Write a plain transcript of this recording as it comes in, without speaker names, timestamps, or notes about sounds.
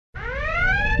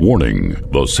Warning,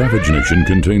 the Savage Nation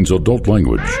contains adult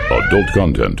language, adult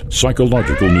content,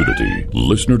 psychological nudity.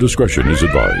 Listener discretion is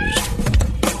advised.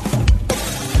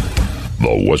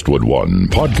 The Westwood One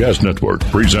Podcast Network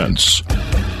presents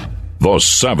The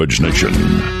Savage Nation.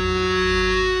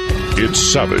 It's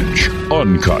savage,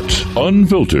 uncut,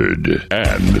 unfiltered,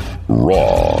 and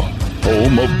raw.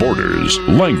 Home of borders,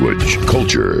 language,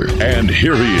 culture. And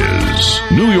here he is,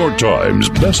 New York Times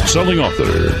best-selling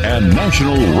author and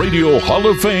National Radio Hall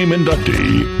of Fame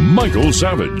inductee, Michael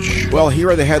Savage. Well, here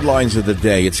are the headlines of the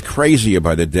day. It's crazier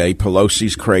by the day.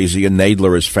 Pelosi's crazy and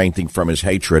Nadler is fainting from his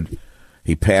hatred.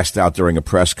 He passed out during a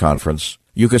press conference.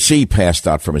 You could see he passed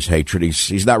out from his hatred.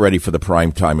 He's not ready for the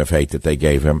prime time of hate that they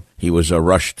gave him. He was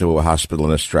rushed to a hospital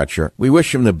in a stretcher. We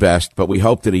wish him the best, but we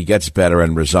hope that he gets better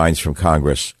and resigns from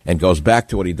Congress and goes back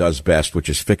to what he does best, which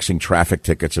is fixing traffic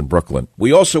tickets in Brooklyn.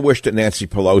 We also wish that Nancy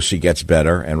Pelosi gets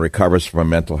better and recovers from her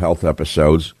mental health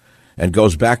episodes and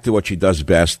goes back to what she does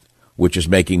best, which is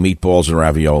making meatballs and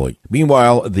ravioli.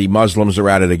 Meanwhile, the Muslims are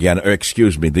at it again. The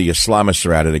Islamists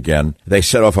are at it again. They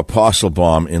set off a parcel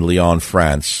bomb in Lyon,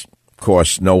 France. Of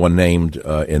course, no one named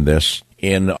in this.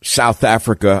 In South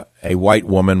Africa, a white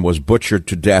woman was butchered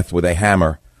to death with a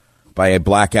hammer by a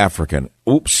black African.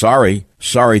 Oops, sorry.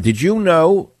 Did you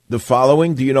know the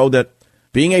following? Do you know that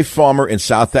being a farmer in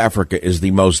South Africa is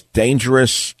the most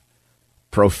dangerous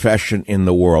profession in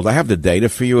the world? I have the data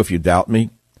for you if you doubt me.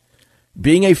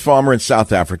 Being a farmer in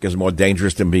South Africa is more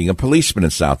dangerous than being a policeman in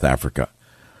South Africa.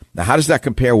 Now, how does that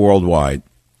compare worldwide?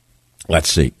 Let's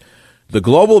see. The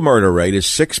global murder rate is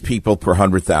 6 people per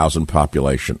 100,000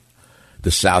 population. The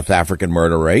South African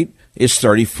murder rate is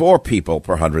 34 people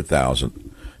per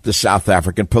 100,000. The South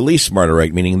African police murder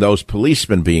rate, meaning those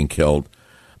policemen being killed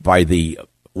by the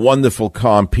wonderful,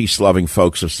 calm, peace-loving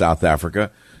folks of South Africa,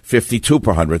 52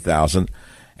 per 100,000.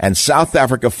 And South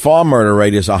Africa farm murder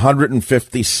rate is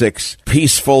 156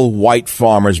 peaceful white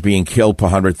farmers being killed per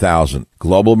 100,000.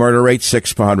 Global murder rate,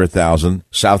 6 per 100,000.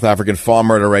 South African farm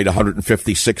murder rate,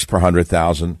 156 per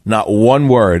 100,000. Not one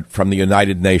word from the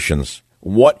United Nations.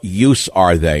 What use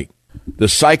are they? The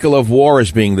cycle of war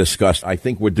is being discussed. I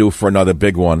think we're due for another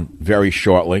big one very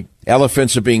shortly.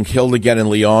 Elephants are being killed again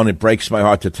in Lyon. It breaks my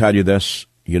heart to tell you this.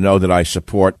 You know that I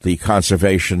support the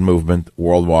conservation movement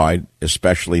worldwide,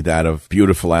 especially that of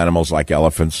beautiful animals like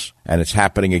elephants. And it's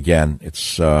happening again.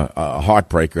 It's a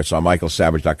heartbreaker. It's on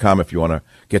michaelsavage.com. If you want to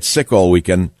get sick all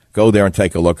weekend, go there and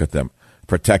take a look at them,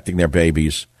 protecting their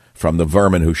babies from the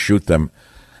vermin who shoot them.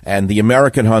 And the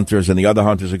American hunters and the other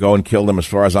hunters who go and kill them, as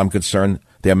far as I'm concerned,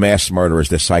 they're mass murderers.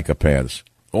 They're psychopaths.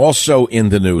 Also in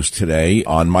the news today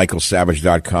on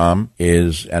michaelsavage.com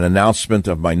is an announcement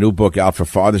of my new book out for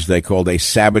Father's Day called A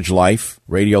Savage Life.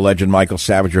 Radio legend Michael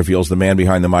Savage reveals the man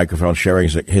behind the microphone, sharing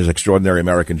his extraordinary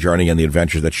American journey and the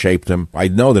adventures that shaped him. I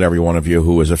know that every one of you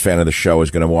who is a fan of the show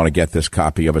is going to want to get this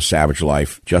copy of A Savage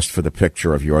Life just for the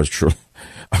picture of yours truly.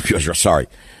 Sorry.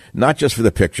 Not just for the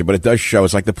picture, but it does show.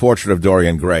 It's like the portrait of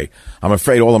Dorian Gray. I'm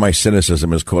afraid all of my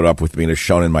cynicism is caught up with me and is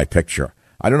shown in my picture.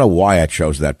 I don't know why I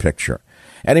chose that picture.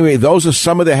 Anyway, those are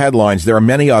some of the headlines. There are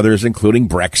many others, including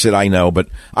Brexit, I know, but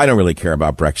I don't really care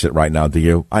about Brexit right now, do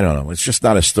you? I don't know. It's just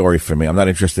not a story for me. I'm not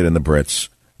interested in the Brits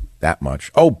that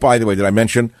much. Oh, by the way, did I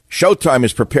mention Showtime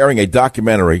is preparing a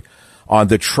documentary on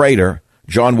the traitor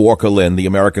John Walker Lynn, the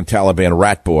American Taliban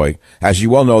rat boy. As you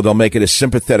well know, they'll make it a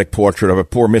sympathetic portrait of a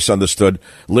poor, misunderstood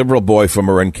liberal boy from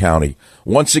Marin County.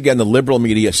 Once again, the liberal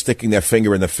media sticking their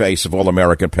finger in the face of all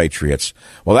American patriots.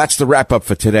 Well, that's the wrap-up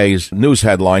for today's news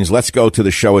headlines. Let's go to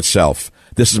the show itself.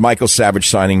 This is Michael Savage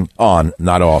signing on,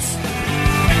 not off.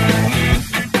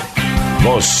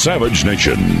 The Savage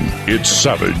Nation. It's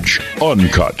savage,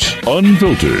 uncut,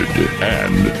 unfiltered,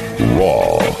 and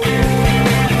raw.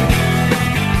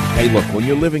 Hey, look, when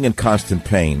you're living in constant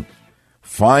pain,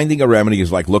 finding a remedy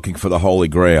is like looking for the Holy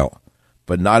Grail,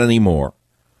 but not anymore.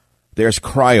 There's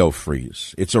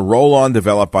CryoFreeze. It's a roll-on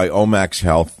developed by Omax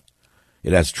Health.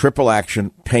 It has triple action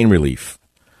pain relief.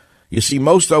 You see,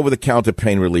 most over-the-counter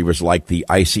pain relievers like the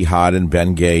Icy Hot and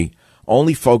Bengay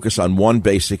only focus on one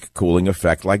basic cooling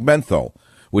effect like menthol,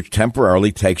 which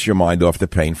temporarily takes your mind off the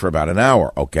pain for about an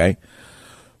hour, okay?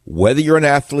 Whether you're an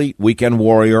athlete, weekend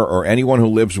warrior, or anyone who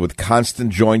lives with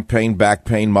constant joint pain, back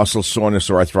pain, muscle soreness,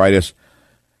 or arthritis,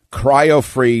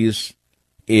 CryoFreeze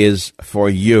is for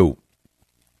you.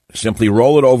 Simply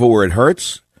roll it over where it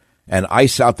hurts and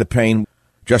ice out the pain.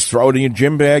 Just throw it in your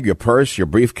gym bag, your purse, your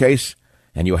briefcase,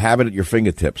 and you have it at your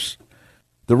fingertips.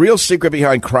 The real secret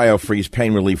behind CryoFreeze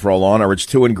Pain Relief Roll-On are its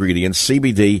 2 ingredients,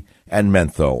 CBD and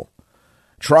menthol.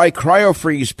 Try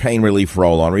CryoFreeze Pain Relief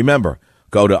Roll-On. Remember,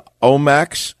 go to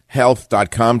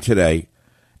omaxhealth.com today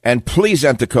and please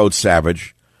enter code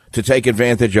SAVAGE. to take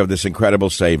advantage of this incredible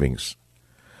savings.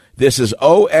 This is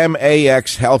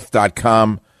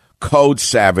omaxhealth.com, code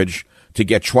SAVAGE, to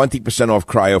get 20% off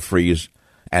CryoFreeze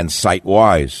and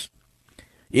SiteWise.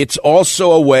 It's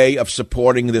also a way of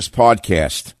supporting this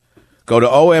podcast. Go to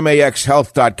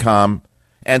omaxhealth.com,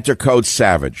 enter code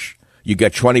SAVAGE. You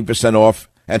get 20% off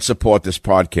and support this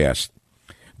podcast.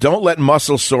 Don't let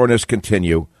muscle soreness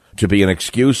continue to be an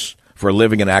excuse for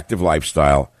living an active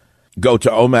lifestyle. Go to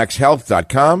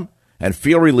omaxhealth.com and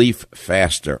feel relief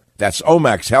faster. That's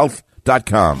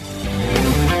omaxhealth.com.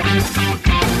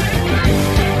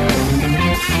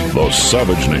 The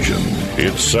Savage Nation.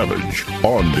 It's Savage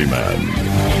on Demand.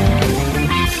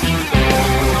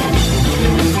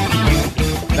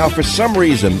 Now, for some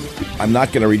reason, I'm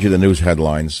not going to read you the news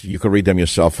headlines. You can read them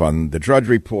yourself on the Drudge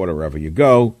Report or wherever you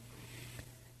go.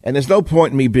 And there's no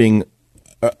point in me being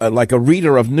like a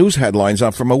reader of news headlines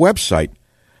from a website.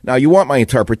 Now, you want my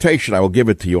interpretation, I will give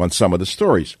it to you on some of the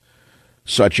stories,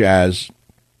 such as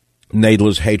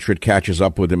Nadler's hatred catches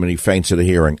up with him and he faints at a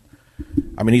hearing.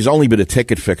 I mean, he's only been a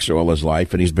ticket fixer all his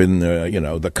life, and he's been,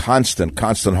 the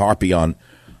constant harpy on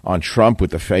Trump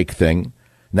with the fake thing.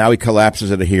 Now he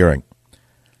collapses at a hearing.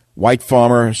 White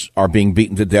farmers are being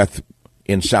beaten to death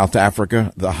in South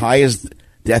Africa. The highest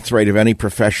death rate of any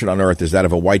profession on earth is that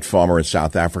of a white farmer in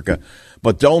South Africa.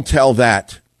 But don't tell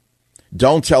that to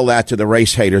the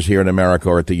race haters here in America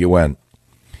or at the UN.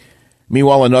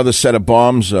 Meanwhile, another set of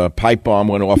bombs, a pipe bomb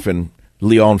went off in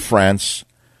Lyon, France.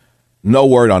 No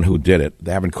word on who did it.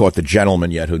 They haven't caught the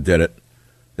gentleman yet who did it.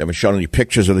 They haven't shown any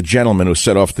pictures of the gentleman who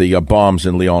set off the bombs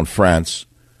in Lyon, France,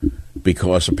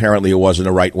 because apparently it wasn't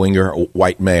a right-winger,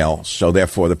 white male, so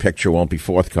therefore the picture won't be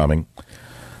forthcoming.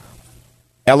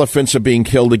 Elephants are being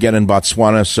killed again in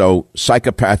Botswana, so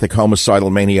psychopathic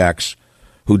homicidal maniacs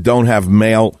who don't have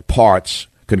male parts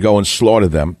could go and slaughter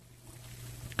them.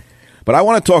 But I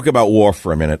want to talk about war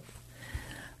for a minute.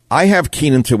 I have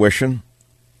keen intuition.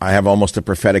 I have almost a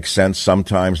prophetic sense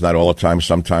sometimes, not all the time.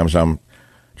 Sometimes I'm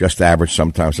just average.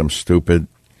 Sometimes I'm stupid.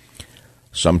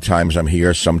 Sometimes I'm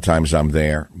here. Sometimes I'm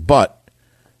there. But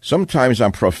sometimes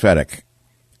I'm prophetic,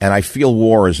 and I feel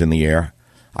war is in the air.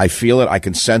 I feel it. I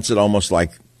can sense it almost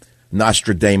like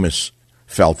Nostradamus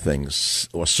felt things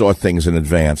or saw things in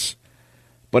advance.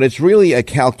 But it's really a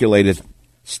calculated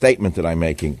statement that I'm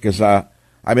making because I've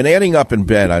been adding up in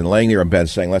bed. I'm laying there in bed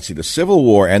saying, let's see, the Civil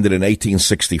War ended in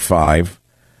 1865.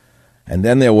 And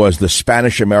then there was the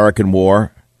Spanish-American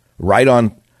War, right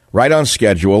on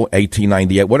schedule,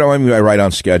 1898. What do I mean by right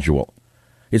on schedule?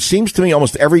 It seems to me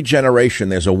almost every generation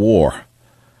there's a war.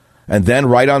 And then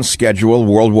right on schedule,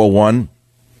 World War I,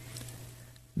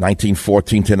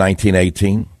 1914 to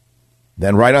 1918.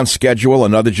 Then right on schedule,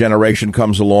 another generation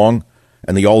comes along,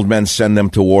 and the old men send them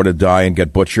to war to die and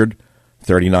get butchered,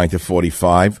 39 to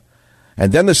 45.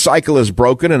 And then the cycle is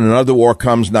broken, and another war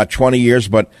comes not 20 years,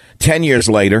 but 10 years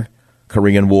later,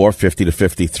 Korean War, 50 to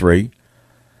 53.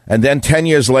 And then 10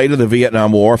 years later, the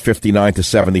Vietnam War, 59 to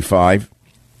 75.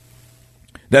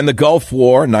 Then the Gulf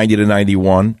War, 90 to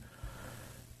 91.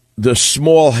 The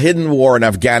small hidden war in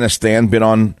Afghanistan, been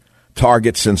on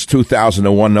target since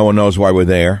 2001. No one knows why we're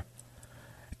there.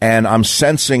 And I'm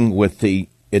sensing with the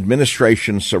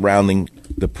administration surrounding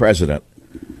the president.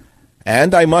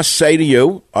 And I must say to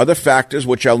you, other factors,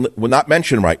 which I will not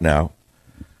mention right now,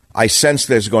 I sense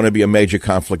there's going to be a major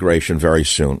conflagration very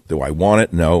soon. Do I want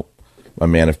it? No. I'm a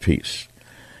man of peace.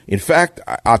 In fact,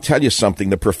 I'll tell you something.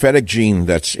 The prophetic gene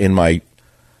that's in my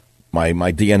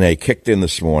DNA kicked in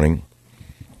this morning,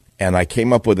 and I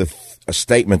came up with a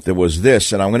statement that was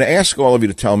this, and I'm going to ask all of you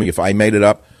to tell me if I made it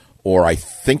up, or I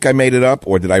think I made it up,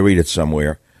 or did I read it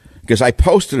somewhere? Because I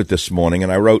posted it this morning,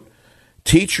 and I wrote,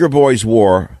 teach your boys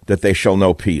war that they shall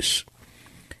know peace.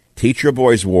 Teach your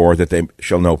boys war that they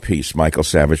shall know peace. Michael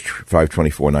Savage,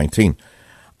 5/24/19.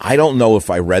 I don't know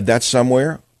if I read that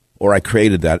somewhere or I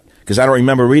created that because I don't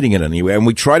remember reading it anywhere. And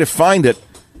we tried to find it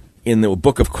in the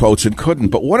book of quotes and couldn't.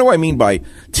 But what do I mean by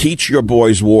teach your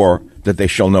boys war that they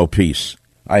shall know peace?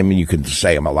 I mean, you can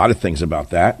say a lot of things about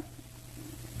that.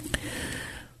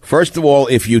 First of all,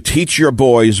 if you teach your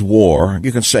boys war,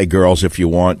 you can say girls if you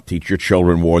want, teach your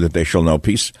children war that they shall know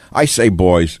peace. I say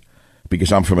boys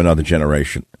because I'm from another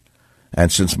generation. And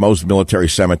since most military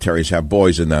cemeteries have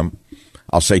boys in them,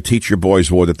 I'll say teach your boys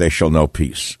war that they shall know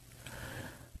peace.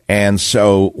 And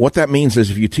so what that means is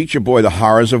if you teach your boy the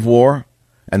horrors of war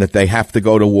and that they have to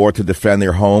go to war to defend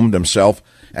their home, themselves,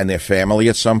 and their family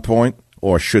at some point,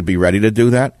 or should be ready to do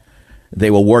that,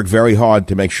 they will work very hard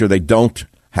to make sure they don't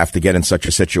have to get in such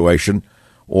a situation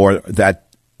or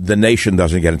that the nation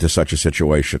doesn't get into such a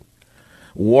situation.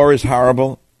 War is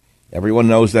horrible. Everyone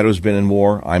knows that who's been in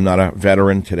war. I'm not a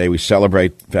veteran. Today we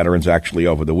celebrate veterans actually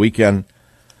over the weekend.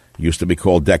 It used to be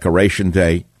called Decoration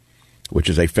Day, which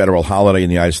is a federal holiday in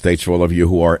the United States for all of you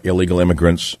who are illegal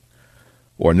immigrants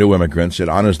or new immigrants. It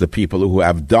honors the people who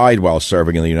have died while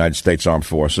serving in the United States Armed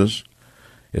Forces.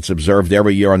 It's observed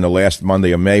every year on the last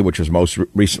Monday of May, which is most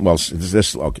recent. Well,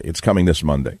 it's coming this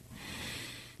Monday.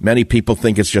 Many people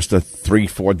think it's just a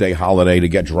 3-4 day holiday to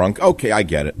get drunk. Okay, I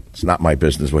get it. It's not my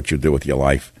business what you do with your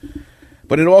life.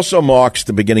 But it also marks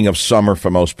the beginning of summer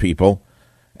for most people,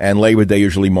 and Labor Day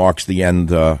usually marks the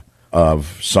end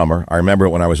of summer. I remember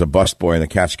when I was a busboy in the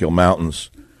Catskill Mountains,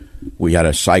 we had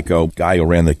a psycho guy who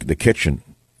ran the kitchen,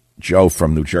 Joe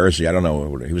from New Jersey. I don't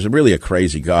know. He was really a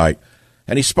crazy guy.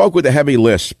 And he spoke with a heavy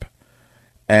lisp.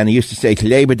 And he used to say, it's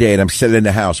Labor Day, and I'm sitting in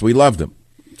the house. We loved him.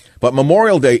 But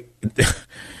Memorial Day,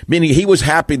 meaning he was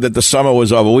happy that the summer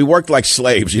was over. We worked like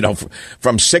slaves,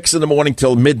 from 6 in the morning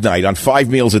till midnight on 5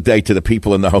 meals a day to the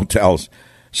people in the hotels.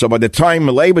 So by the time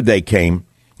Labor Day came,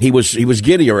 he was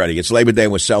giddy already. It's Labor Day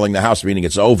and we're selling the house, meaning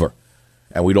it's over.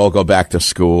 And we'd all go back to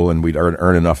school, and we'd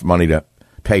earn enough money to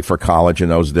pay for college in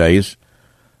those days.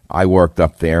 I worked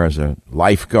up there as a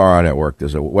lifeguard. I worked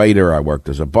as a waiter. I worked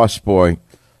as a busboy.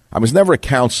 I was never a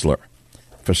counselor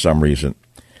for some reason.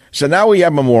 So now we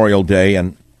have Memorial Day,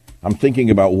 and I'm thinking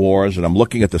about wars, and I'm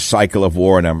looking at the cycle of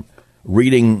war, and I'm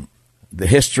reading the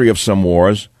history of some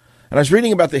wars. And I was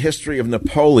reading about the history of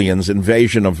Napoleon's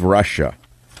invasion of Russia.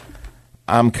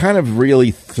 I'm kind of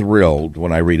really thrilled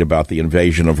when I read about the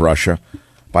invasion of Russia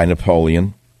by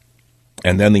Napoleon,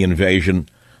 and then the invasion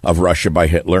of Russia by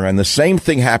Hitler. And the same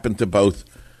thing happened to both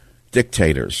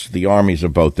dictators, the armies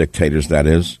of both dictators, that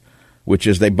is, which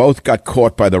is they both got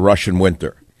caught by the Russian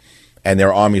winter, and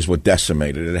their armies were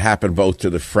decimated. It happened both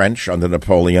to the French under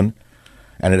Napoleon,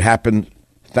 and it happened,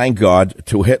 thank God,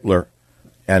 to Hitler,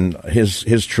 and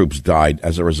his troops died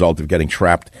as a result of getting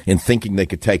trapped in thinking they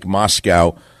could take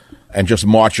Moscow and just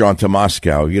march on to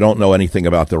Moscow. You don't know anything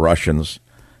about the Russians,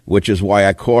 which is why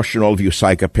I caution all of you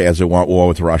psychopaths who want war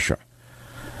with Russia.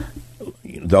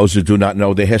 Those who do not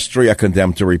know the history are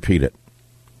condemned to repeat it.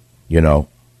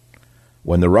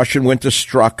 When the Russian winter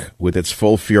struck with its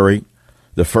full fury,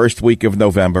 the first week of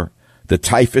November, the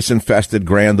typhus-infested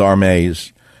Grand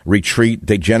Armée's retreat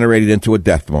degenerated into a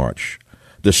death march.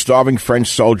 The starving French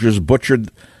soldiers butchered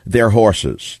their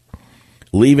horses,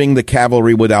 leaving the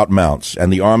cavalry without mounts,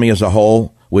 and the army as a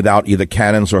whole without either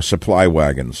cannons or supply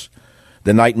wagons.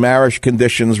 The nightmarish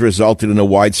conditions resulted in a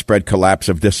widespread collapse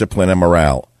of discipline and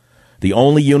morale. The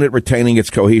only unit retaining its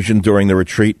cohesion during the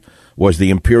retreat was the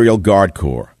Imperial Guard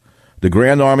Corps. The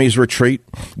Grand Army's retreat,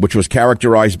 which was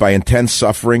characterized by intense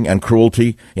suffering and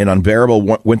cruelty in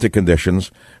unbearable winter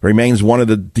conditions, remains one of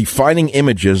the defining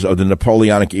images of the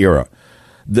Napoleonic era.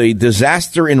 The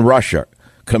disaster in Russia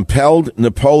compelled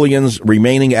Napoleon's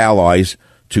remaining allies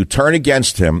to turn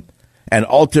against him and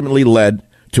ultimately led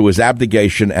to his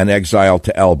abdication and exile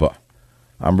to Elba.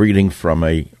 I'm reading from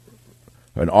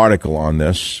an article on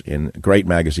this in a great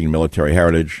magazine, Military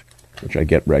Heritage, which I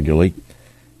get regularly.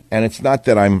 And it's not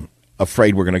that I'm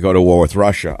afraid we're going to go to war with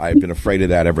Russia. I've been afraid of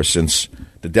that ever since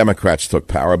the Democrats took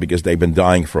power because they've been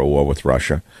dying for a war with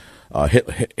Russia.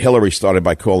 Hillary started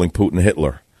by calling Putin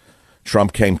Hitler.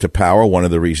 Trump came to power. One of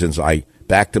the reasons I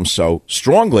backed him so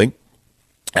strongly,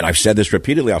 and I've said this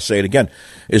repeatedly, I'll say it again,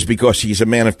 is because he's a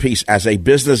man of peace. As a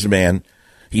businessman,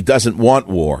 he doesn't want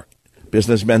war.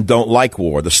 Businessmen don't like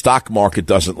war. The stock market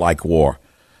doesn't like war.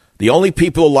 The only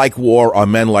people who like war are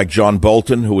men like John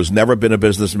Bolton, who has never been a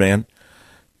businessman.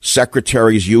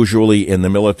 Secretaries usually in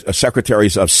the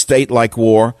secretaries of state like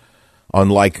war,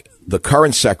 unlike the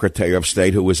current Secretary of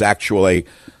State, who is actually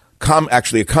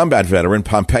a combat veteran.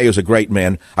 Pompeo is a great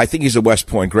man. I think he's a West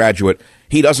Point graduate.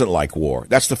 He doesn't like war.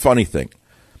 That's the funny thing.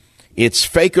 It's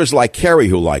fakers like Kerry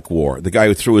who like war. The guy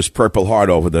who threw his Purple Heart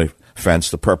over the fence,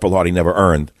 the Purple Heart he never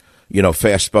earned.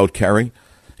 Fast boat Kerry.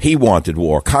 He wanted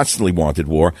war, constantly wanted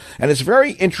war. And it's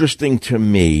very interesting to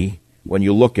me, when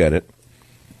you look at it,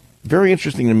 very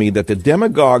interesting to me that the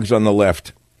demagogues on the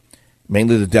left,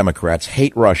 mainly the Democrats,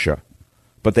 hate Russia,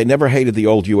 but they never hated the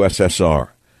old USSR.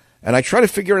 And I try to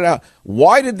figure it out.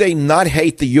 Why did they not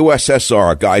hate the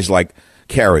USSR? Guys like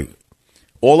Kerry,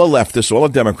 all the leftists, all the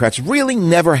Democrats, really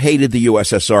never hated the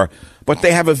USSR, but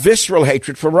they have a visceral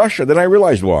hatred for Russia. Then I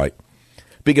realized why.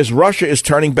 Because Russia is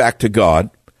turning back to God.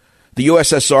 The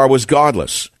USSR was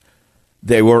godless.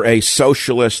 They were a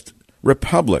socialist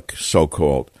republic,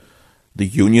 so-called. The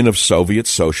Union of Soviet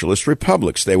Socialist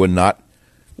Republics. They were not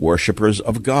worshipers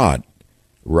of God.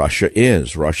 Russia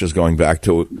is. Russia's going back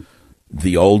to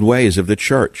the old ways of the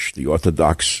church, the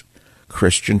Orthodox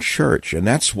Christian church. And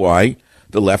that's why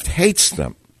the left hates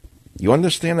them. You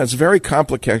understand? That's very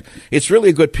complicated. It's really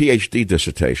a good PhD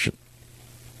dissertation.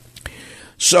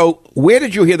 So where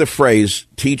did you hear the phrase,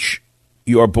 teach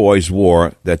your boys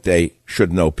war that they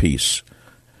should know peace?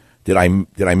 Did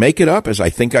I make it up as I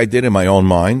think I did in my own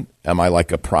mind? Am I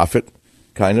like a prophet,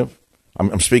 kind of?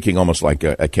 I'm speaking almost like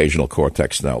an occasional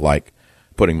Cortex now, like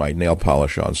putting my nail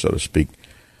polish on, so to speak.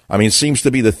 I mean, it seems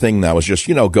to be the thing now is just,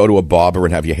 go to a barber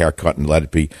and have your hair cut and let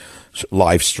it be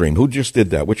live streamed. Who just did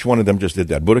that? Which one of them just did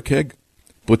that? Buttigieg?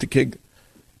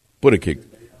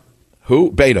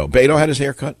 Who? Beto had his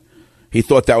hair cut? He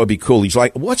thought that would be cool. He's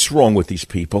like, what's wrong with these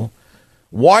people?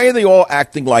 Why are they all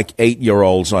acting like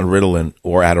 8-year-olds on Ritalin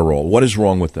or Adderall? What is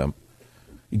wrong with them?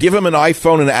 You give them an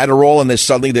iPhone and Adderall and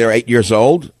suddenly they're 8 years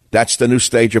old? That's the new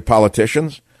stage of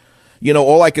politicians?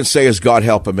 All I can say is God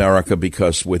help America,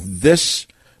 because with this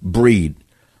breed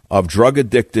of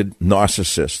drug-addicted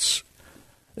narcissists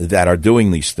that are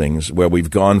doing these things, where we've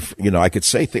gone, I could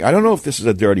say things. I don't know if this is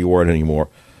a dirty word anymore.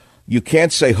 You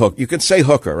can't say hook. You can say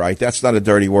hooker, right? That's not a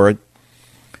dirty word.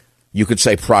 You could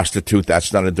say prostitute.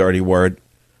 That's not a dirty word.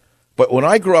 But when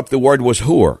I grew up, the word was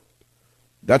whore.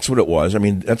 That's what it was. I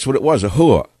mean, that's what it was, a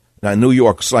whore. Now, New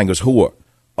York slang is whore.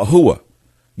 A whore.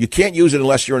 You can't use it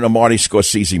unless you're in a Marty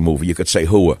Scorsese movie. You could say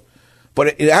whore.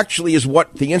 But it actually is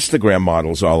what the Instagram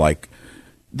models are like.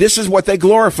 This is what they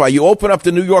glorify. You open up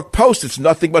the New York Post, it's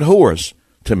nothing but whores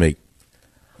to me.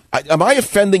 Am I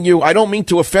offending you? I don't mean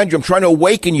to offend you. I'm trying to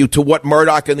awaken you to what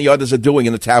Murdoch and the others are doing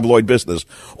in the tabloid business.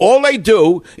 All they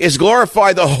do is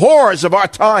glorify the whores of our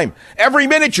time. Every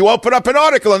minute you open up an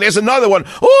article and there's another one.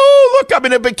 Oh, look, I'm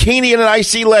in a bikini in an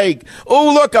icy lake.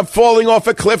 Oh, look, I'm falling off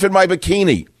a cliff in my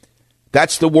bikini.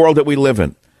 That's the world that we live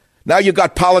in. Now you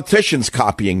got politicians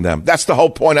copying them. That's the whole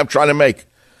point I'm trying to make.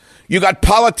 You got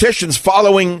politicians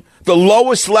following the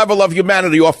lowest level of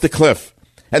humanity off the cliff,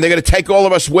 and they're going to take all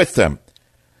of us with them.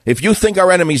 If you think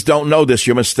our enemies don't know this,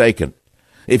 you're mistaken.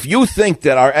 If you think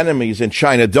that our enemies in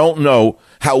China don't know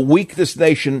how weak this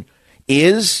nation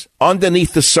is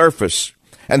underneath the surface,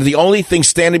 and the only thing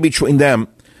standing between them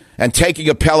and taking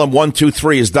a Pelham 1, 2,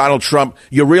 3 is Donald Trump,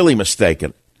 you're really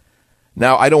mistaken.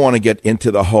 Now, I don't want to get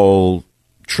into the whole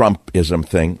Trumpism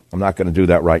thing. I'm not going to do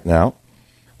that right now.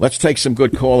 Let's take some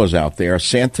good callers out there.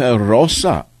 Santa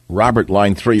Rosa. Robert,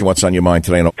 line 3. What's on your mind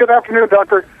today? Good afternoon,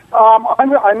 Doctor.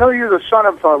 I know you're the son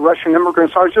of Russian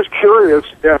immigrants. I was just curious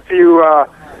if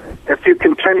you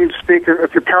continued speaking,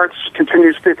 if your parents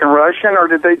continued speaking Russian, or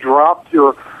did they drop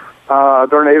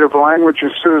their native language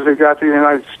as soon as they got to the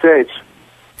United States?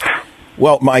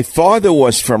 Well, my father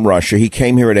was from Russia. He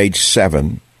came here at age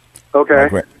 7.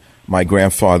 Okay. My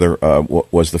grandfather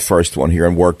was the first one here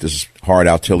and worked his heart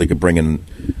out till he could bring in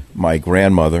my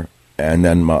grandmother, and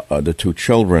then the 2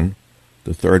 children.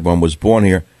 The third one was born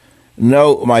here.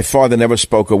 No, my father never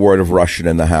spoke a word of Russian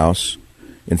in the house.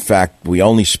 In fact, we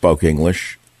only spoke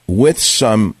English with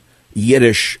some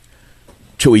Yiddish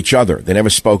to each other. They never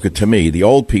spoke it to me. The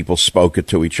old people spoke it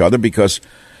to each other because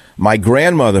my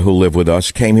grandmother, who lived with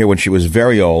us, came here when she was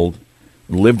very old,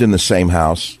 lived in the same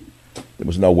house. There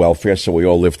was no welfare, so we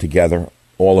all lived together,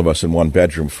 all of us in one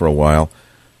bedroom for a while.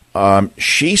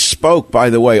 She spoke, by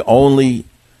the way, only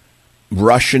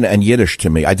Russian and Yiddish to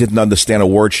me. I didn't understand a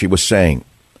word she was saying.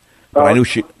 But I knew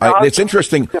she. It's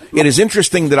interesting. It is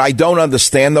interesting that I don't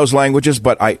understand those languages,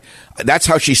 but that's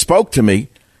how she spoke to me,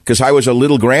 because I was a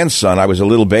little grandson. I was a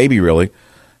little baby, really.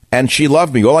 And she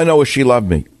loved me. All I know is she loved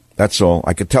me. That's all.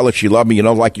 I could tell that she loved me.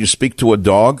 Like you speak to a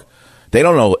dog. They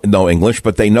don't know English,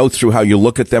 but they know through how you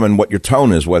look at them and what your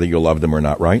tone is, whether you love them or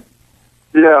not, right?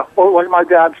 Yeah. Well, like my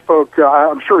dad spoke,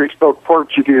 I'm sure he spoke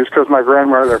Portuguese because my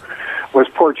grandmother was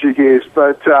Portuguese.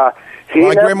 But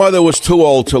my grandmother was too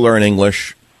old to learn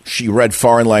English. She read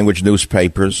foreign language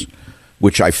newspapers,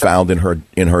 which I found in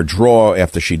her drawer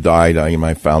after she died.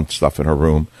 I found stuff in her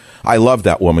room. I loved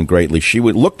that woman greatly. She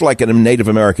looked like a Native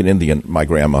American Indian, my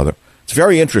grandmother. It's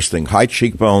very interesting. High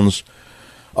cheekbones,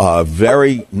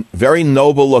 very, very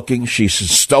noble looking. She's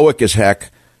stoic as heck.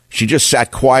 She just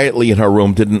sat quietly in her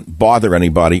room, didn't bother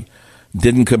anybody,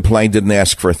 didn't complain, didn't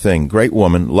ask for a thing. Great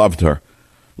woman. Loved her.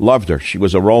 She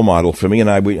was a role model for me,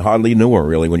 and we hardly knew her,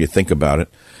 really, when you think about it.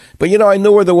 But, I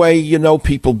knew her the way you know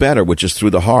people better, which is through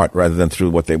the heart rather than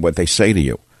through what they say to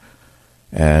you.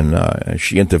 And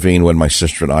she intervened when my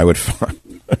sister and I would fight.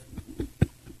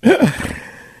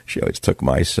 She always took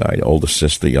my side, older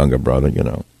sister, younger brother,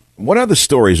 What other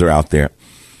stories are out there?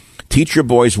 Teach your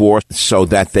boys war so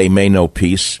that they may know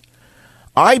peace.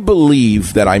 I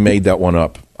believe that I made that one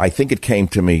up. I think it came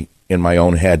to me in my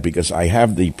own head because I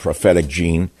have the prophetic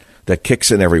gene that kicks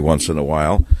in every once in a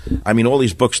while. All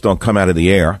these books don't come out of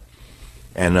the air,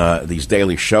 and these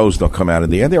daily shows don't come out of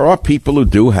the air. There are people who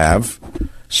do have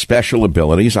special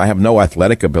abilities. I have no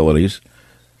athletic abilities,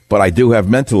 but I do have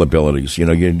mental abilities. You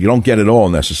don't get it all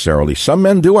necessarily. Some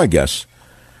men do, I guess.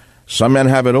 Some men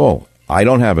have it all. I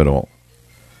don't have it all.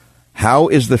 How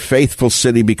is the faithful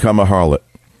city become a harlot?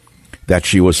 That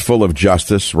she was full of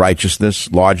justice,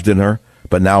 righteousness lodged in her,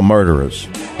 but now murderers.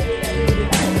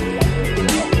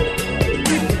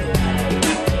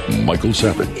 Michael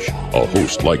Savage, a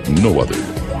host like no other.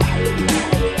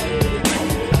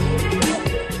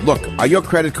 Look, are your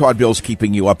credit card bills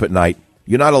keeping you up at night?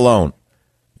 You're not alone.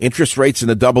 Interest rates in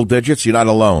the double digits? You're not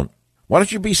alone. Why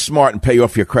don't you be smart and pay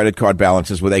off your credit card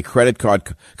balances with a credit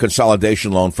card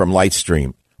consolidation loan from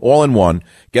Lightstream? All in one.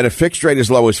 Get a fixed rate as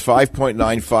low as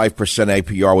 5.95%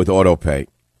 APR with AutoPay.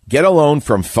 Get a loan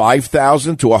from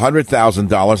 $5,000 to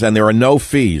 $100,000, and there are no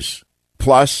fees.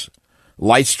 Plus,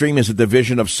 Lightstream is a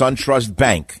division of SunTrust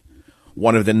Bank,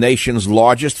 one of the nation's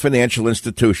largest financial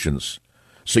institutions.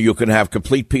 So you can have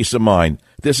complete peace of mind.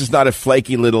 This is not a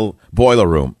flaky little boiler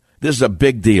room. This is a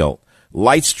big deal.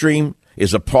 Lightstream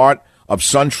is a part of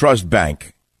SunTrust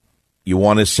Bank. You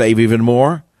want to save even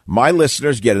more? My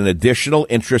listeners get an additional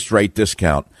interest rate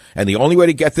discount. And the only way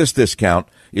to get this discount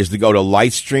is to go to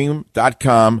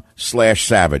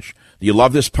lightstream.com/savage. Do you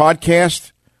love this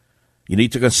podcast? You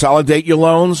need to consolidate your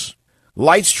loans?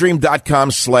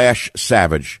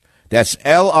 Lightstream.com/savage. That's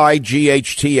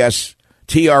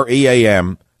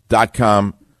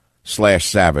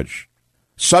lightstream.com/savage.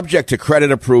 Subject to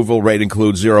credit approval, rate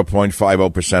includes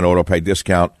 0.50% AutoPay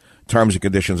discount. Terms and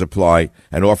conditions apply,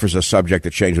 and offers are subject to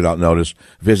change without notice.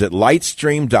 Visit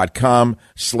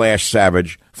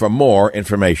lightstream.com/savage for more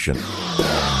information.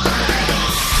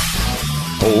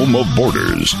 Home of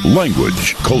borders,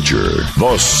 language, culture,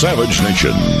 the Savage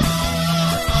Nation.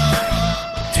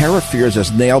 Terror fears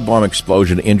as nail bomb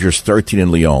explosion injures 13 in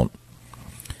Lyon.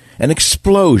 An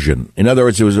explosion. In other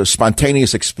words, it was a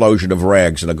spontaneous explosion of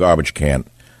rags in a garbage can.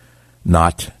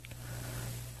 Not.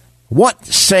 What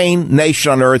sane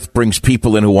nation on earth brings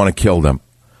people in who want to kill them?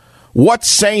 What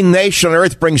sane nation on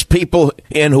earth brings people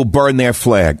in who burn their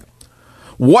flag?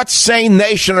 What sane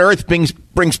nation on earth brings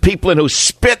people in who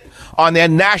spit on their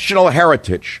national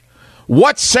heritage?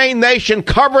 What sane nation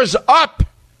covers up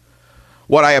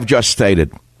what I have just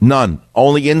stated? None.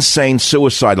 Only insane,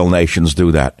 suicidal nations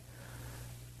do that.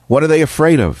 What are they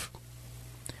afraid of?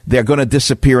 They're going to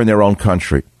disappear in their own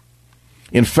country.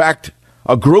 In fact,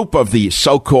 a group of the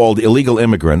so-called illegal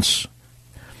immigrants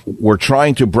were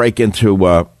trying to break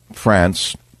into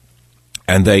France,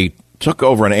 and they took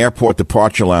over an airport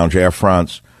departure lounge, Air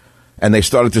France, and they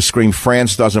started to scream,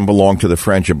 France doesn't belong to the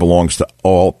French, it belongs to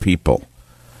all people.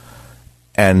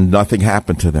 And nothing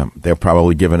happened to them. They're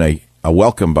probably given a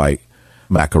welcome by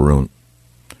Macaroon.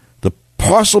 The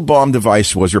parcel bomb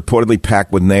device was reportedly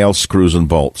packed with nails, screws, and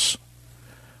bolts.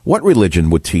 What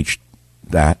religion would teach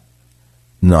that?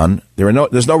 None.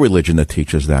 There's no religion that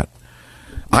teaches that.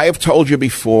 I have told you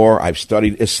before, I've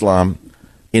studied Islam.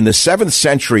 In the 7th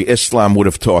century, Islam would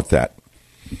have taught that.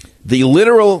 The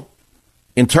literal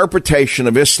interpretation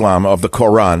of Islam, of the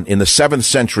Quran, in the 7th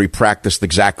century practiced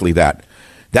exactly that.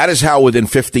 That is how within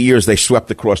 50 years they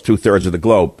swept across 2/3 of the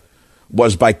globe,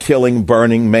 was by killing,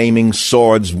 burning, maiming,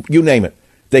 swords, you name it.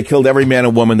 They killed every man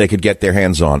and woman they could get their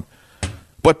hands on.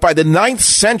 But by the 9th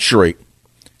century,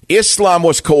 Islam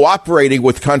was cooperating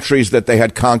with countries that they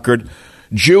had conquered.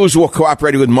 Jews were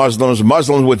cooperating with Muslims,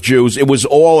 Muslims with Jews. It was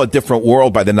all a different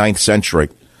world by the 9th century.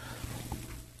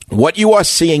 What you are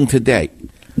seeing today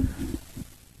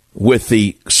with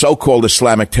the so-called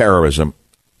Islamic terrorism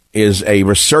is a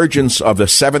resurgence of the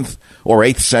 7th or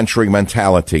 8th century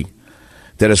mentality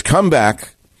that has come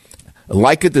back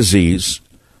like a disease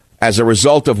as a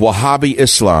result of Wahhabi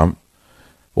Islam.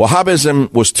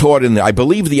 Wahhabism was taught in, I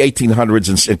believe, the 1800s,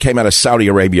 and it came out of Saudi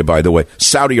Arabia, by the way.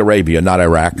 Saudi Arabia, not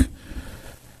Iraq.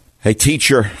 A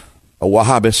teacher, a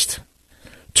Wahhabist,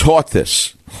 taught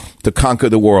this to conquer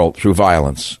the world through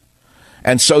violence.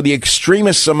 And so the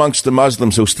extremists amongst the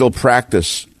Muslims who still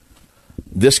practice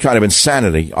this kind of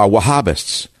insanity are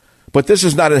Wahhabists. But this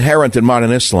is not inherent in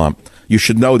modern Islam. You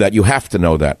should know that. You have to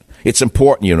know that. It's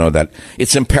important you know that.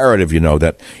 It's imperative you know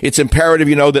that. It's imperative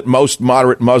you know that most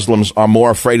moderate Muslims are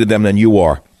more afraid of them than you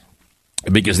are,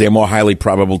 because they're more highly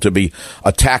probable to be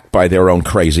attacked by their own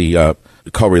crazy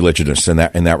co-religionists in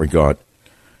that regard.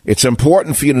 It's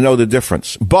important for you to know the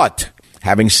difference. But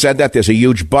having said that, there's a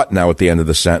huge but now at the end of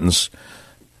the sentence.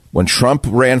 When Trump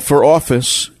ran for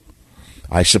office,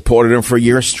 I supported him for a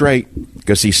year straight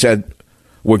because he said,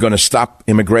 we're going to stop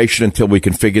immigration until we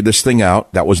can figure this thing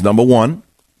out. That was number one.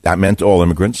 That meant all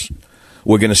immigrants.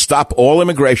 We're going to stop all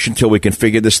immigration until we can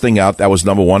figure this thing out. That was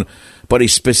number one. But he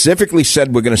specifically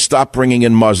said we're going to stop bringing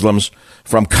in Muslims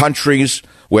from countries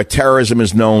where terrorism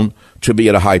is known to be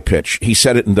at a high pitch. He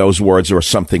said it in those words or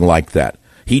something like that.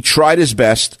 He tried his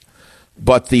best,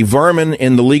 but the vermin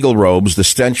in the legal robes, the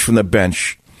stench from the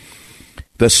bench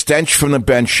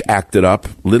acted up.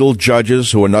 Little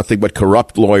judges who are nothing but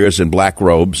corrupt lawyers in black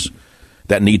robes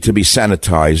that need to be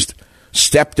sanitized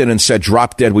stepped in and said,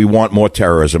 drop dead, we want more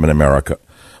terrorism in America.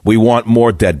 We want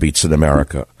more deadbeats in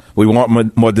America. We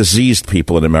want more diseased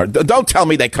people in America. Don't tell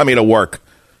me they come here to work.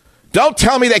 Don't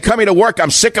tell me they come here to work. I'm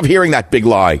sick of hearing that big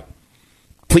lie.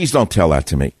 Please don't tell that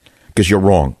to me, because you're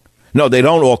wrong. No, they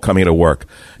don't all come here to work.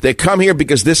 They come here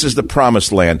because this is the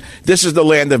promised land. This is the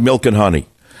land of milk and honey.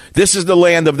 This is the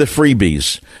land of the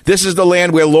freebies. This is the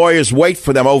land where lawyers wait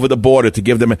for them over the border to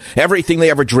give them everything they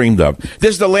ever dreamed of.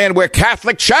 This is the land where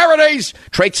Catholic Charities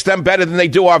treats them better than they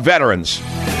do our veterans.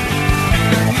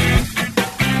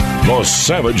 The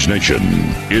Savage Nation.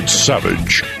 It's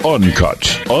savage,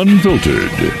 uncut,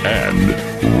 unfiltered, and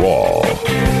raw.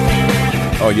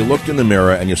 Oh, you looked in the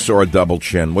mirror and you saw a double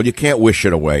chin. Well, you can't wish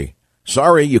it away.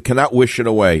 Sorry, you cannot wish it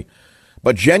away.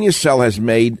 But Genucel has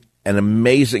made an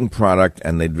amazing product,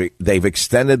 and they've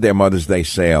extended their Mother's Day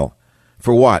sale.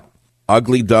 For what?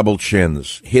 Ugly double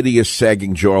chins, hideous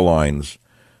sagging jawlines,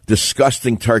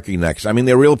 disgusting turkey necks. I mean,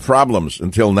 they're real problems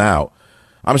until now.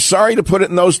 I'm sorry to put it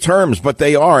in those terms, but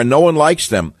they are, and no one likes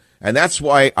them. And that's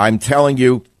why I'm telling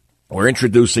you, we're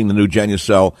introducing the new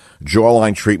Genucel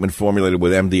jawline treatment formulated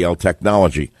with MDL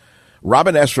technology.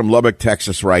 Robin S. from Lubbock,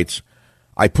 Texas writes,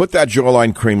 I put that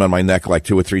jawline cream on my neck like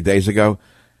 2 or 3 days ago.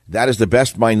 That is the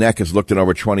best my neck has looked in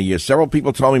over 20 years. Several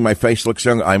people told me my face looks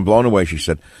young. I'm blown away, she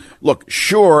said. Look,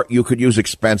 sure, you could use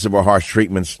expensive or harsh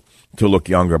treatments to look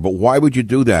younger, but why would you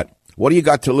do that? What do you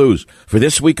got to lose? For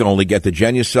this week only, get the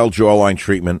Genucel jawline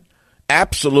treatment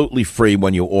absolutely free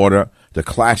when you order the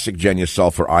classic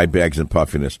Genucel for eye bags and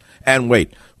puffiness. And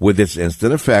wait, with its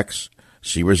instant effects,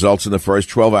 see results in the first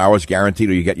 12 hours guaranteed,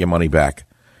 or you get your money back.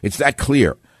 It's that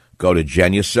clear. Go to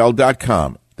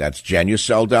Genucel.com. That's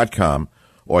Genucel.com.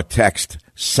 Or text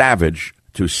SAVAGE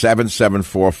to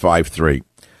 77453.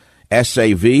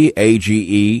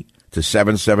 SAVAGE to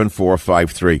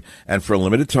 77453. And for a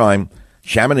limited time,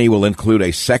 Chamonix will include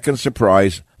a second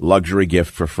surprise luxury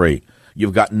gift for free.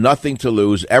 You've got nothing to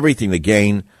lose, everything to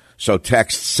gain. So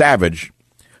text SAVAGE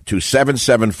to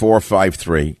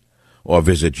 77453 or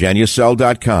visit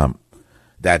Genucel.com.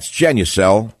 That's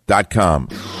Genucel.com.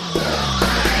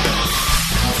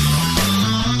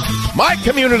 My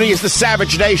community is the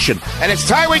Savage Nation, and it's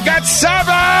time we got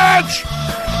savage!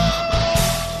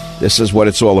 This is what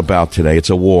it's all about today. It's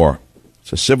a war.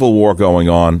 It's a civil war going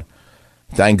on.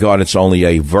 Thank God it's only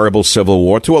a verbal civil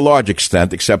war to a large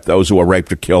extent, except those who are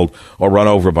raped or killed or run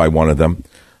over by one of them,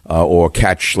 or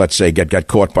get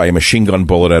caught by a machine gun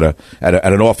bullet at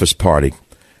an office party.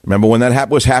 Remember when that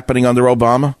was happening under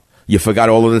Obama? You forgot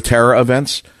all of the terror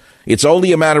events? It's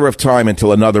only a matter of time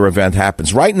until another event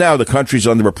happens. Right now, the country's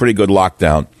under a pretty good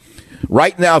lockdown.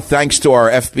 Right now, thanks to our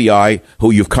FBI,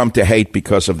 who you've come to hate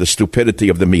because of the stupidity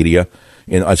of the media,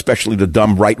 especially the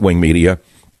dumb right-wing media,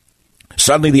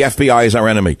 suddenly the FBI is our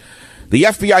enemy. The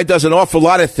FBI does an awful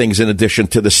lot of things in addition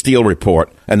to the Steele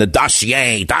report and the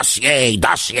dossier. The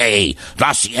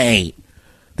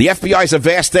FBI is a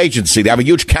vast agency. They have a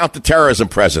huge counterterrorism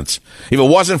presence. If it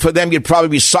wasn't for them, you'd probably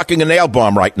be sucking a nail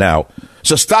bomb right now.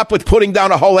 So stop with putting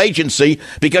down a whole agency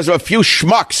because of a few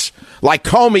schmucks like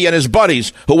Comey and his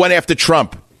buddies who went after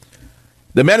Trump.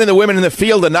 The men and the women in the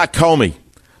field are not Comey.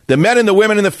 The men and the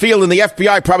women in the field and the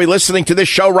FBI probably listening to this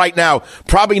show right now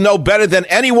probably know better than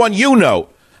anyone you know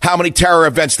how many terror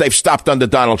events they've stopped under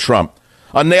Donald Trump.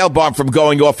 A nail bomb from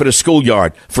going off at a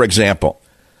schoolyard, for example.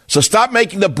 So stop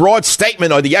making the broad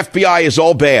statement, or the FBI is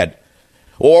all bad,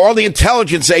 or all the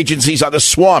intelligence agencies are the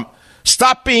swamp.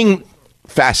 Stop being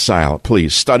facile,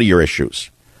 please. Study your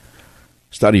issues.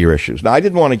 Study your issues. Now, I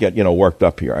didn't want to get, worked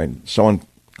up here. Someone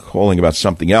calling about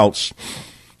something else.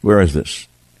 Where is this?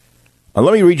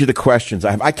 Let me read you the questions.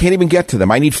 I can't even get to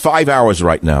them. I need 5 hours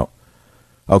right now.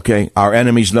 Okay, our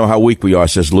enemies know how weak we are,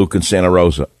 says Luke in Santa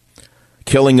Rosa.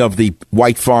 Killing of the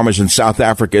white farmers in South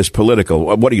Africa is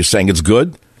political. What are you saying? It's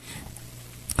good?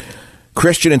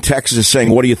 Christian in Texas is saying,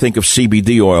 what do you think of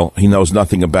CBD oil? He knows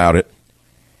nothing about it.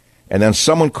 And then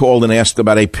someone called and asked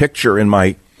about a picture in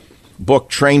my book,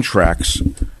 Train Tracks,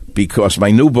 because my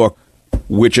new book,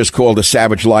 which is called A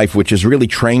Savage Life, which is really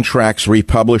Train Tracks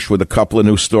republished with a couple of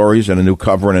new stories and a new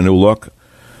cover and a new look,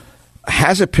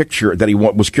 has a picture that he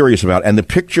was curious about. And the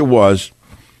picture was,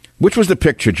 which was the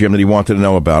picture, Jim, that he wanted to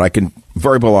know about? I can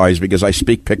verbalize because I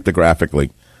speak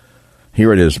pictographically.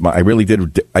 Here it is.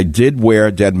 I did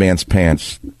wear Dead Man's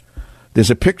Pants. There's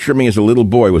a picture of me as a little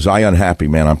boy. Was I unhappy,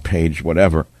 man, on page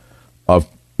whatever, of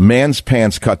man's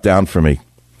pants cut down for me.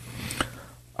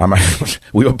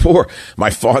 We were poor. My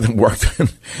father worked.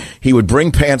 He would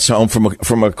bring pants home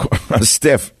from a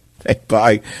stiff. They'd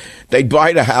buy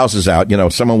the houses out. You know,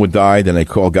 someone would die, then they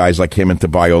call guys like him in to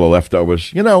buy all the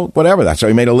leftovers. You know, whatever. That's how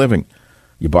he made a living.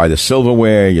 You buy the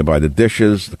silverware, you buy the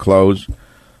dishes, the clothes.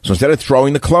 So instead of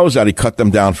throwing the clothes out, he cut them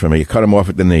down for me. He cut them off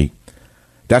at the knee.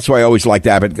 That's why I always liked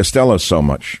Abbott and Costello so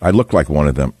much. I looked like one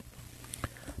of them.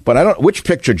 But I don't. Which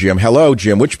picture, Jim? Hello,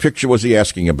 Jim. Which picture was he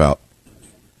asking about?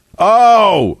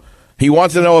 Oh, he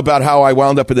wants to know about how I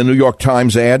wound up in the New York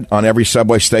Times ad on every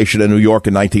subway station in New York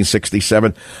in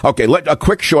 1967. Okay, a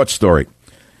quick short story.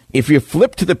 If you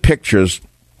flip to the pictures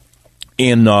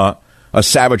in A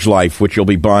Savage Life, which you'll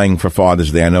be buying for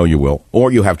Father's Day, I know you will,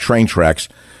 or you have train tracks,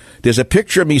 there's a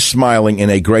picture of me smiling in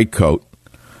a greatcoat.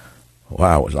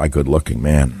 Wow, was I good looking,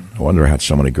 man. I wonder I had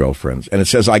so many girlfriends. And it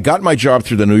says, I got my job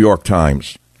through the New York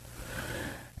Times.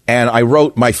 And I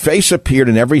wrote, my face appeared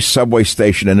in every subway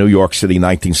station in New York City,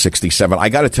 1967. I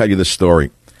got to tell you this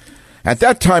story. At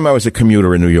that time, I was a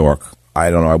commuter in New York.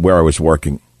 I don't know where I was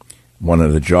working. One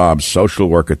of the jobs, social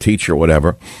worker, teacher,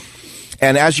 whatever.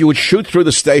 And as you would shoot through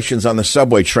the stations on the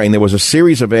subway train, there was a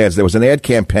series of ads. There was an ad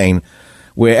campaign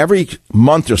where every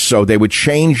month or so, they would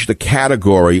change the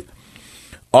category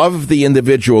of the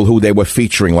individual who they were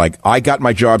featuring. Like, I got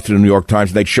my job through the New York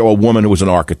Times, and they'd show a woman who was an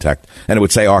architect, and it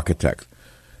would say architect.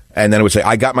 And then it would say,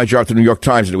 I got my job through the New York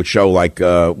Times, and it would show, like,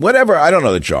 whatever, I don't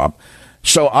know the job.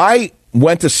 So I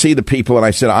went to see the people, and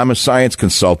I said, I'm a science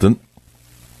consultant,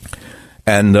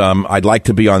 and I'd like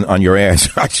to be on your ads.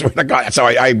 I swear to God, that's how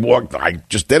I walked. I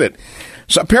just did it.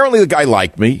 So apparently the guy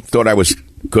liked me, thought I was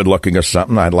good-looking or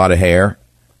something. I had a lot of hair,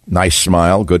 nice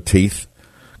smile, good teeth,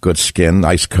 good skin,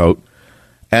 nice coat.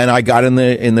 And I got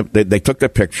they took the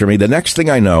picture of me. The next thing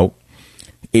I know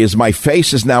is my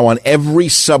face is now on every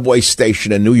subway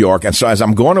station in New York. And so as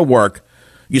I'm going to work,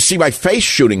 you see my face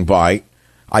shooting by.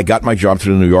 I got my job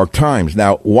through the New York Times.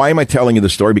 Now, why am I telling you the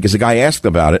story? Because the guy asked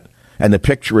about it, and the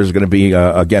picture is going to be,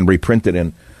 again,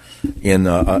 reprinted in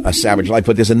A Savage Life.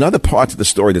 But there's another part to the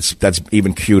story that's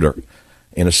even cuter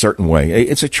in a certain way.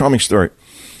 It's a charming story.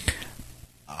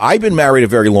 I've been married a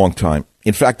very long time.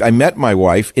 In fact, I met my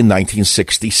wife in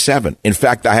 1967. In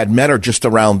fact, I had met her just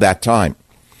around that time.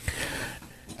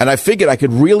 And I figured I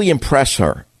could really impress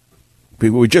her.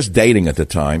 We were just dating at the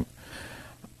time.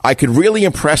 I could really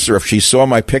impress her if she saw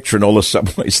my picture in all the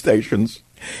subway stations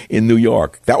in New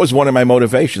York. That was one of my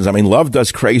motivations. I mean, love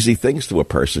does crazy things to a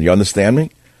person. You understand me?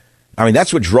 I mean,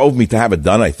 that's what drove me to have it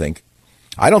done, I think.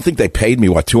 I don't think they paid me,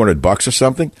 $200 or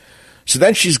something? So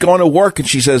then she's going to work, and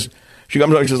she comes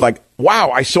up and she's like,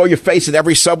 wow, I saw your face in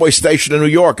every subway station in New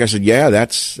York. I said, yeah,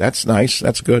 that's nice.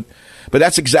 That's good. But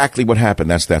that's exactly what happened.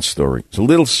 That's that story. It's a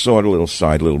little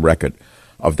side record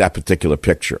of that particular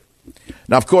picture.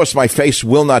 Now, of course, my face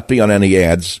will not be on any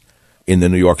ads in the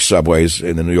New York subways,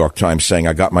 in the New York Times, saying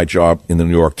I got my job in the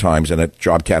New York Times, and a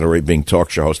job category being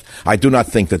talk show host. I do not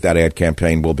think that ad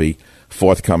campaign will be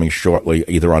forthcoming shortly,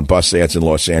 either on bus ads in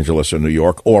Los Angeles or New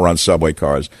York or on subway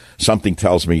cars. Something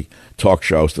tells me talk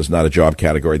show host is not a job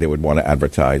category they would want to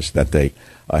advertise, that they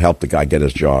help the guy get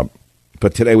his job.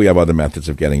 But today we have other methods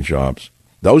of getting jobs.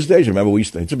 Those days, remember,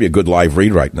 it would be a good live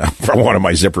read right now from one of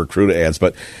my ZipRecruiter ads.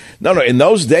 But no, in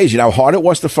those days, you know how hard it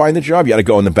was to find a job? You had to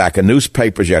go in the back of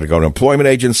newspapers. You had to go to employment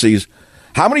agencies.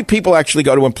 How many people actually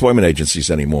go to employment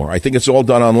agencies anymore? I think it's all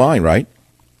done online, right?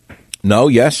 No?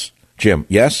 Yes? Jim,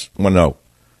 yes? Well, no.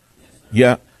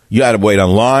 Yeah. You had to wait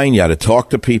online. You had to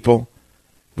talk to people.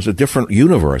 It was a different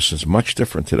universe. It's much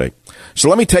different today. So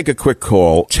let me take a quick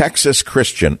call. Texas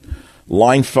Christian,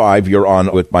 line 5, you're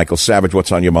on with Michael Savage.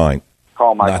 What's on your mind?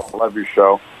 Call Michael. Love your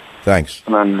show. Thanks.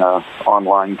 And then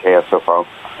online KSFO.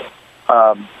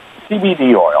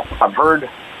 CBD oil. I've heard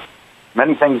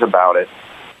many things about it,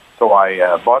 so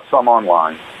I bought some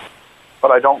online. But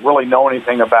I don't really know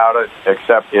anything about it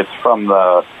except it's from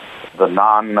the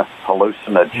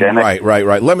non-hallucinogenic.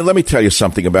 Right. Let me tell you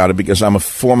something about it, because I'm a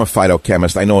former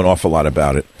phytochemist. I know an awful lot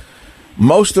about it.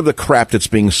 Most of the crap that's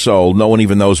being sold, no one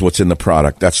even knows what's in the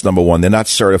product. That's number one. They're not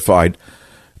certified.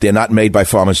 They're not made by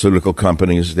pharmaceutical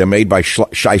companies. They're made by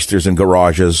shysters in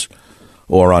garages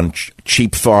or on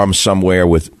cheap farms somewhere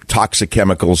with toxic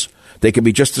chemicals. They could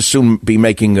be just as soon be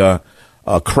making a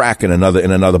crack in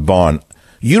another barn.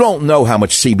 You don't know how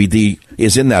much CBD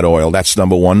is in that oil. That's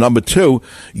number one. Number two,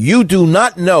 you do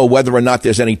not know whether or not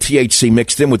there's any THC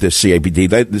mixed in with this CBD.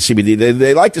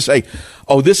 They like to say,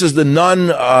 oh, this is the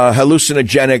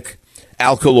non-hallucinogenic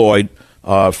alkaloid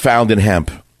found in hemp.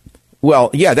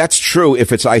 Well, yeah, that's true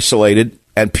if it's isolated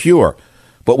and pure.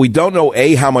 But we don't know,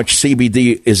 A, how much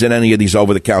CBD is in any of these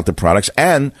over-the-counter products,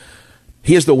 and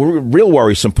Here's the real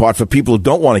worrisome part for people who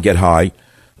don't want to get high.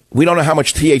 We don't know how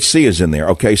much THC is in there,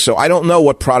 okay? So I don't know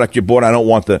what product you bought. I don't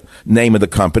want the name of the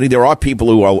company. There are people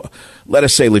who are, let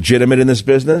us say, legitimate in this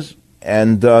business,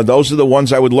 and those are the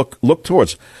ones I would look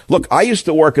towards. Look, I used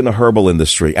to work in the herbal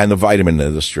industry and the vitamin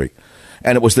industry,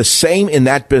 and it was the same in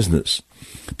that business.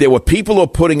 There were people who were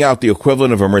putting out the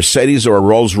equivalent of a Mercedes or a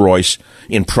Rolls Royce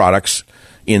in products.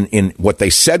 In what they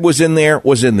said was in there.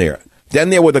 Then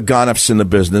there were the Gonups in the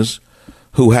business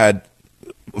who had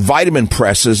vitamin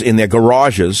presses in their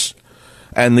garages,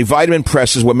 and the vitamin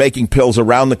presses were making pills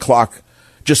around the clock,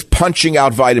 just punching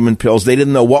out vitamin pills. They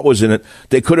didn't know what was in it.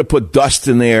 They could have put dust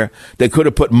in there. They could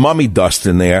have put mummy dust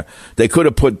in there. They could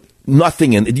have put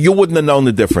nothing in. You wouldn't have known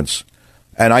the difference.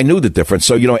 And I knew the difference.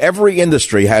 So, every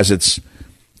industry has its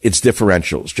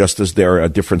differentials, just as there are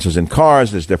differences in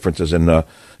cars, there's differences in the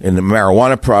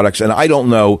marijuana products, and I don't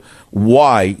know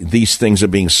why these things are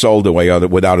being sold away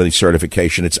without any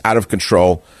certification. It's out of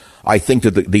control. I think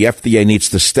that the FDA needs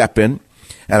to step in,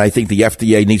 and I think the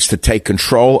FDA needs to take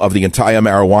control of the entire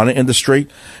marijuana industry,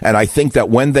 and I think that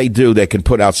when they do, they can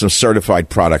put out some certified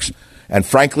products. And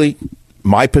frankly,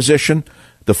 my position,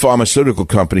 the pharmaceutical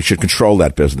company should control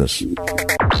that business.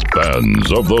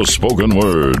 Fans of the spoken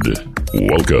word,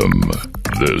 welcome.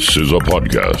 This is a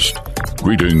podcast.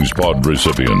 Greetings, pod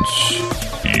recipients.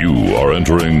 You are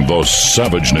entering the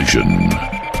Savage Nation.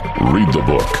 Read the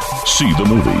book, see the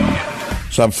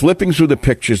movie. So I'm flipping through the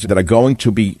pictures that are going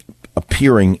to be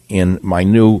appearing in my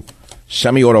new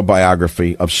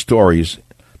semi-autobiography of stories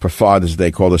for Father's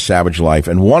Day called The Savage Life.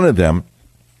 And one of them,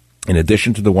 in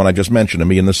addition to the one I just mentioned,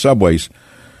 Me in the Subways,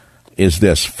 is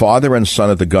this, Father and Son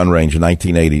at the Gun Range in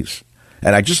 1980s.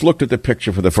 And I just looked at the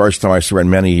picture for the first time I saw in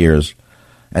many years.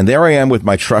 And there I am with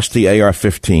my trusty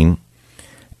AR-15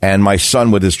 and my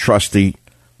son with his trusty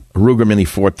Ruger Mini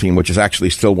 14, which is actually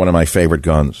still one of my favorite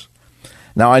guns.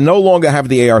 Now, I no longer have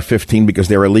the AR-15 because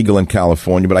they're illegal in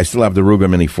California, but I still have the Ruger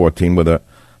Mini 14 with a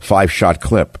 5-shot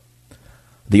clip.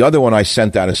 The other one I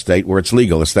sent out of state where it's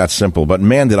legal. It's that simple. But,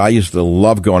 man, did I used to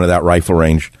love going to that rifle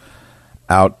range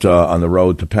out on the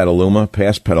road to Petaluma,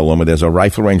 past Petaluma. There's a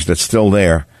rifle range that's still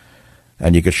there,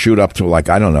 and you could shoot up to, I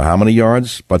don't know how many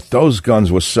yards, but those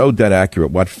guns were so dead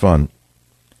accurate. What fun.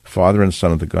 Father and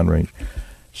son at the gun range.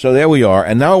 So there we are,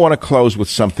 and now I want to close with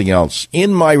something else.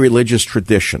 In my religious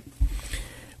tradition,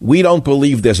 we don't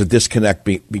believe there's a disconnect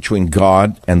between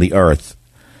God and the earth.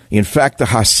 In fact, the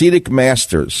Hasidic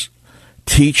masters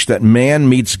teach that man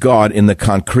meets God in the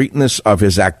concreteness of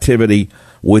his activity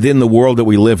within the world that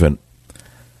we live in.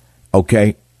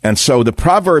 Okay? And so the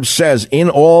proverb says, in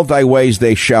all thy ways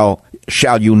they shall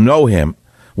you know him.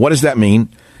 What does that mean?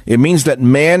 It means that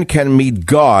man can meet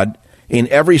God in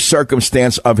every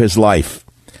circumstance of his life.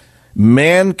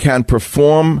 Man can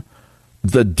perform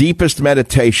the deepest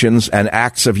meditations and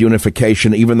acts of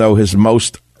unification, even though his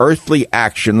most earthly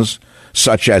actions,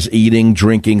 such as eating,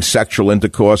 drinking, sexual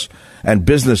intercourse, and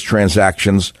business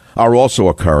transactions, are also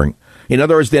occurring. In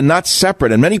other words, they're not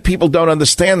separate, and many people don't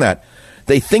understand that.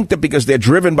 They think that because they're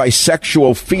driven by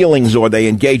sexual feelings, or they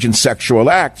engage in sexual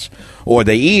acts, or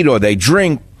they eat, or they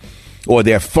drink, or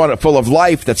they're full of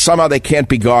life, that somehow they can't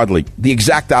be godly. The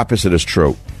exact opposite is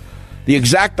true. The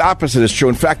exact opposite is true.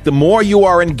 In fact, the more you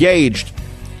are engaged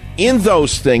in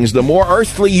those things, the more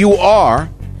earthly you are,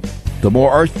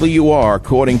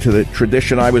 according to the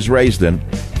tradition I was raised in,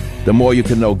 the more you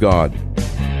can know God.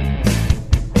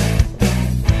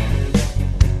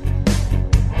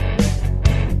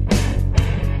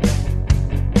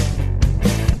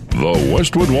 The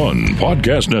Westwood One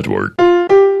Podcast Network.